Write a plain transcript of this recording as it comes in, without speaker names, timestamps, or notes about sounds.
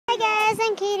guys,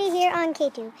 I'm Katie here on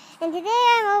Ktube, and today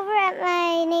I'm over at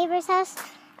my neighbor's house,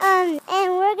 and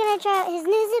we're gonna try out his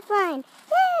new zip line.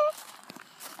 Yeah.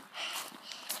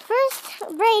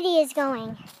 First, Brady is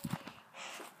going.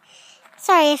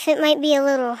 Sorry if it might be a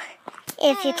little,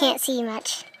 if you can't see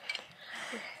much.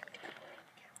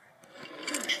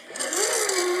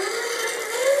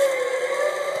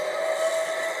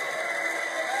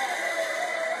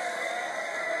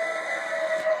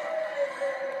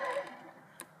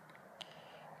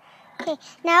 Okay,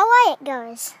 now Wyatt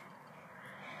goes.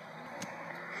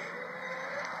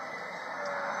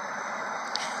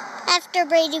 After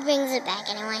Brady brings it back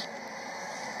anyway.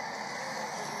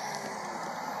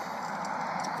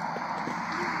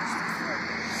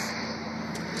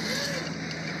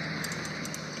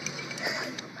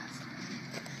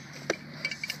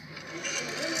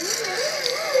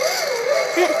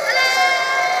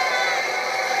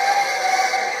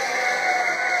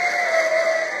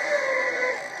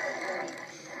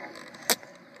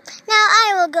 Now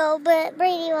I will go, but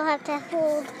Brady will have to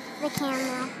hold the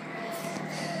camera.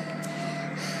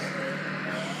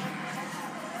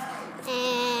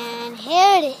 And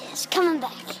here it is, coming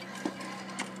back.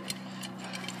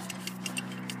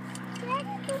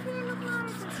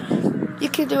 You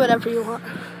can do whatever you want.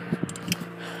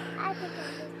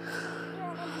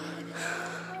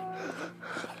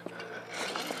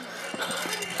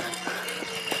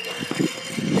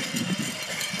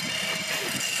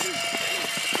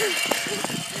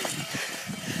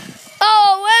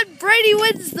 Oh, and Brady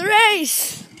wins the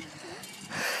race.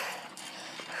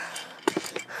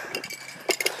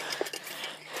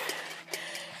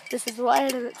 This is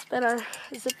Wyatt, and it's been our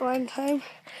zip line time.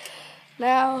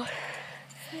 Now,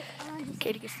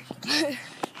 Katie gets to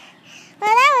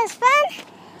Well, that was fun.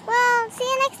 Well, see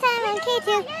you next time on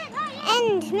Ktube.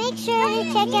 And make sure to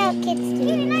check out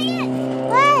Ktube.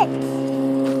 What?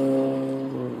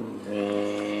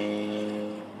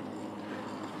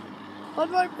 One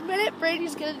more minute,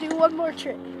 Brady's gonna do one more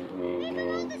trick.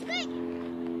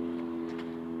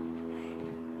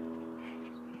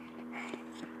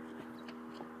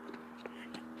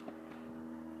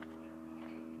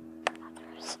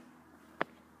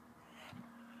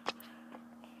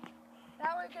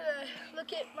 Now we're gonna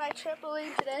look at my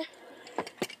trampoline today.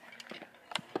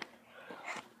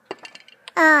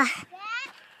 That was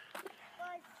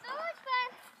so much fun.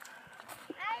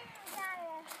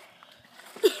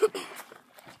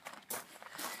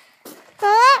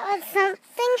 Well, that was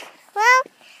something. Well,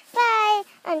 bye.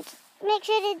 And make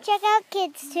sure to check out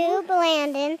Ktube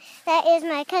Landon. That is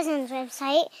my cousin's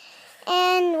website.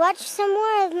 And watch some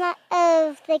more of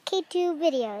the Ktube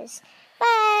videos.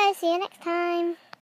 Bye. See you next time.